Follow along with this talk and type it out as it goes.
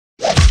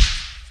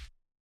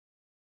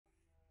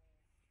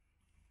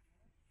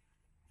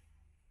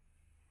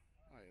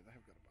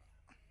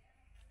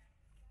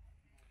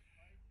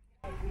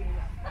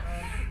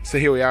So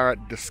here we are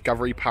at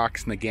Discovery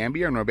Parks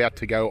Nagambie, and we're about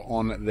to go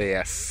on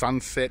their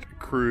sunset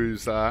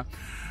cruise. Not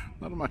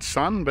much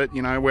sun, but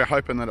you know, we're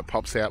hoping that it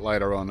pops out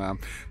later on.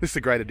 This is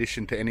a great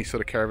addition to any sort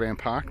of caravan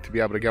park, to be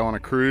able to go on a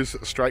cruise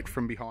straight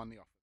from behind the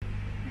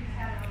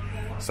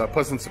office. So a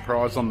pleasant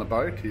surprise on the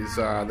boat is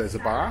there's a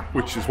bar,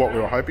 which is what we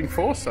were hoping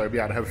for, so be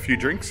able to have a few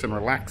drinks and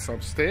relax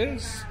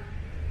upstairs.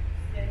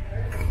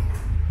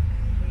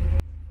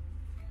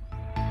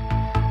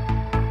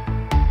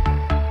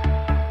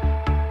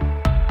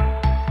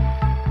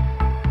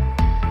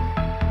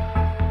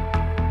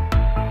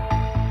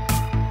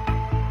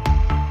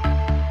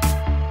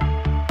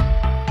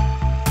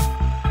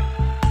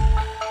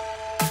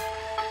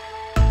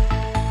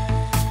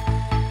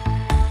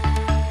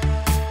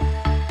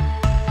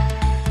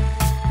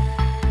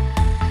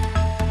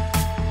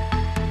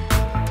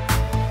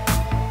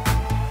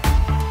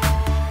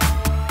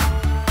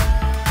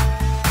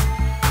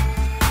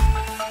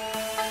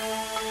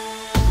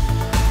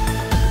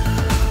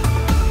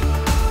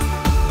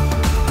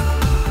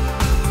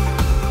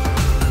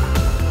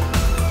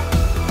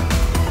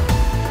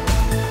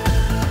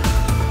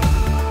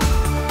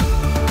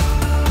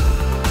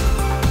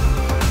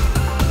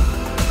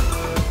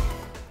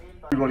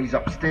 Everybody's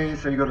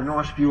upstairs, so you've got a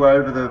nice view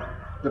over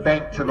the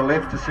bank to the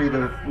left to see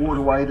the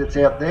waterway that's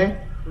out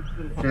there.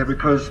 Now,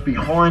 because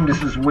behind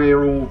us is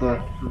where all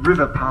the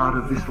river part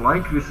of this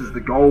lake, this is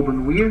the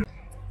Goulburn River.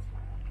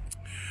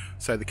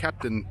 So the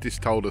captain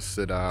just told us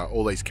that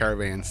all these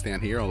caravans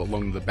down here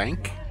along the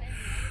bank,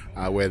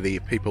 where the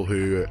people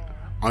who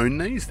own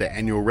these, they're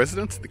annual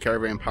residents at the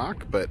caravan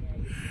park, but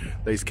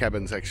these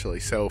cabins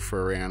actually sell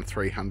for around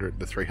 $300,000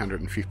 to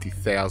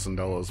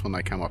 $350,000 when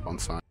they come up on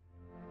site.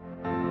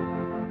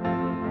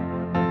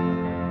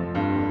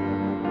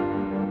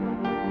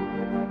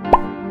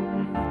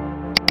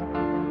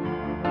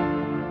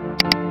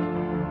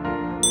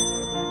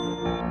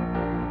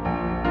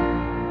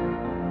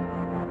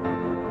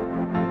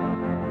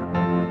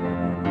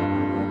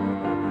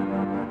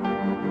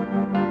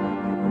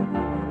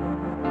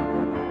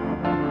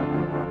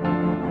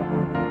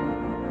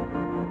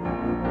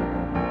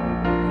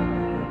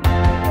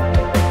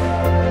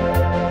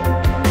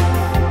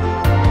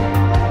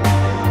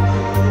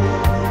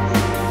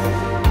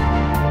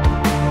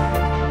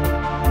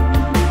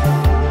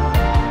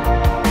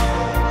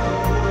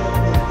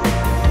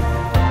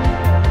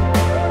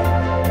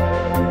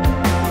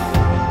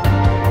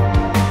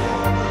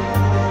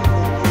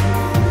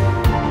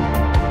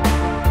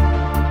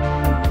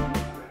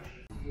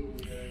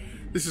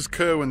 This is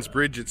Kerwin's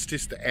Bridge. It's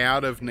just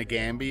out of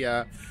Nagambie.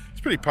 It's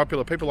pretty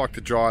popular. People like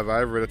to drive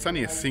over it. It's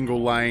only a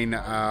single lane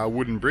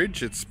wooden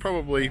bridge. It's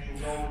probably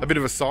a bit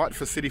of a sight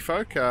for city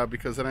folk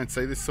because they don't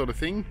see this sort of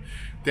thing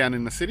down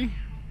in the city.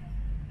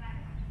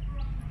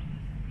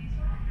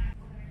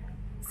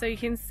 So you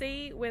can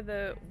see where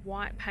the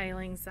white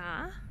palings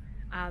are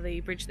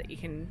the bridge that you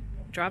can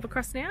drive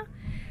across now,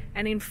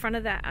 and in front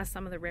of that are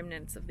some of the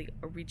remnants of the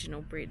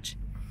original bridge.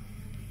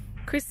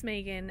 Chris,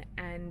 Megan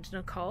and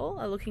Nicole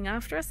are looking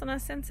after us on our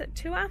sunset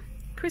tour.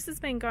 Chris has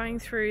been going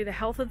through the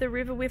health of the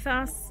river with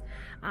us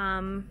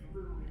and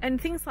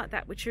things like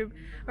that, which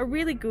are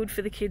really good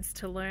for the kids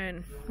to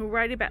learn. We're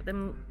worried about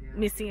them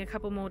missing a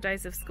couple more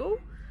days of school,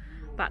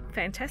 but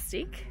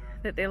fantastic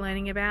that they're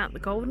learning about the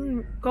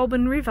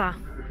Goulburn River.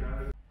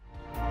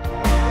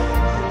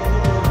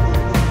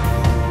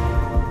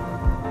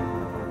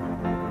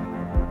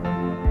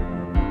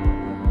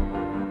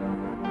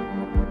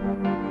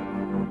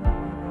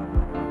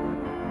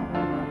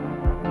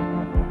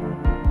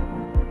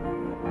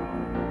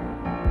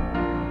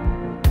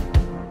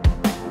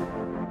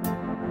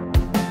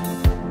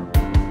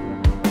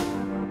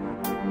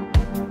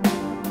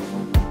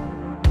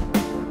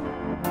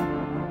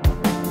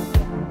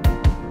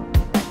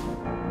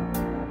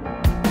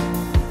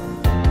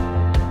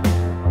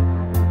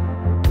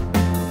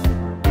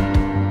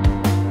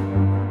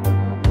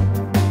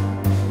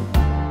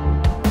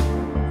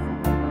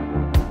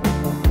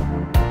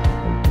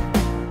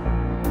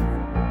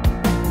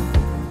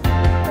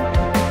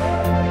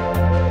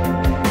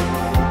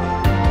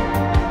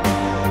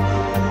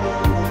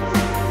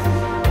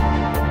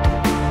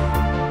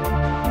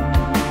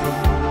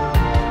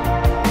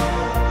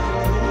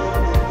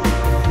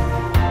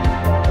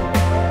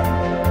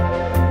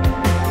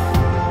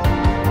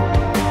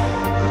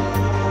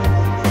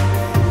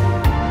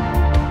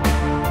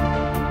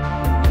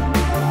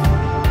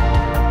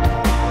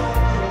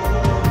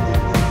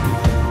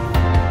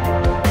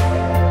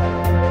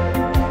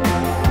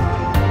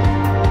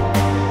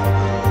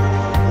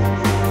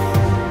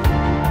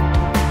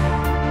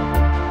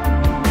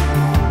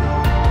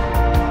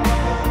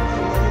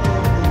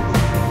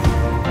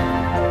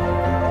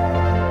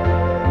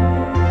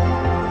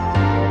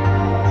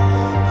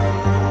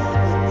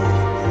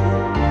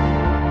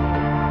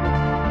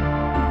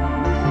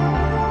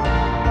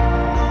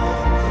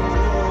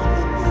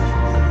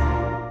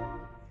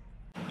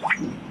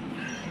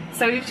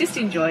 So we've just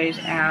enjoyed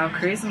our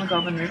cruise on the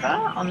Goulburn River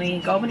on the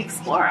Goulburn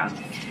Explorer.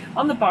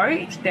 On the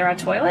boat there are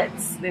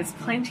toilets, there's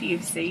plenty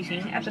of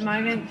seating. At the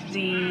moment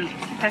the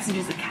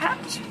passengers are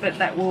capped, but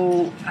that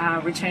will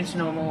return to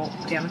normal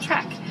down the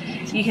track.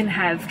 You can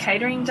have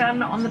catering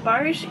done on the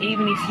boat,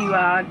 even if you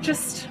are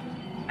just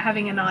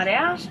having a night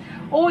out,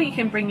 or you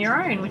can bring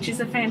your own, which is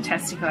a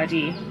fantastic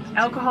idea.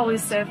 Alcohol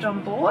is served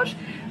on board,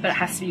 but it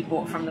has to be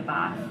bought from the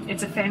bar.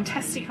 It's a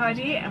fantastic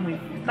idea and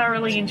we've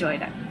thoroughly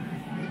enjoyed it.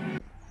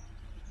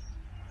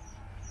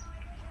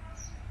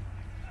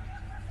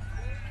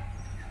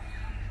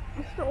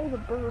 Look at all the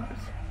birds.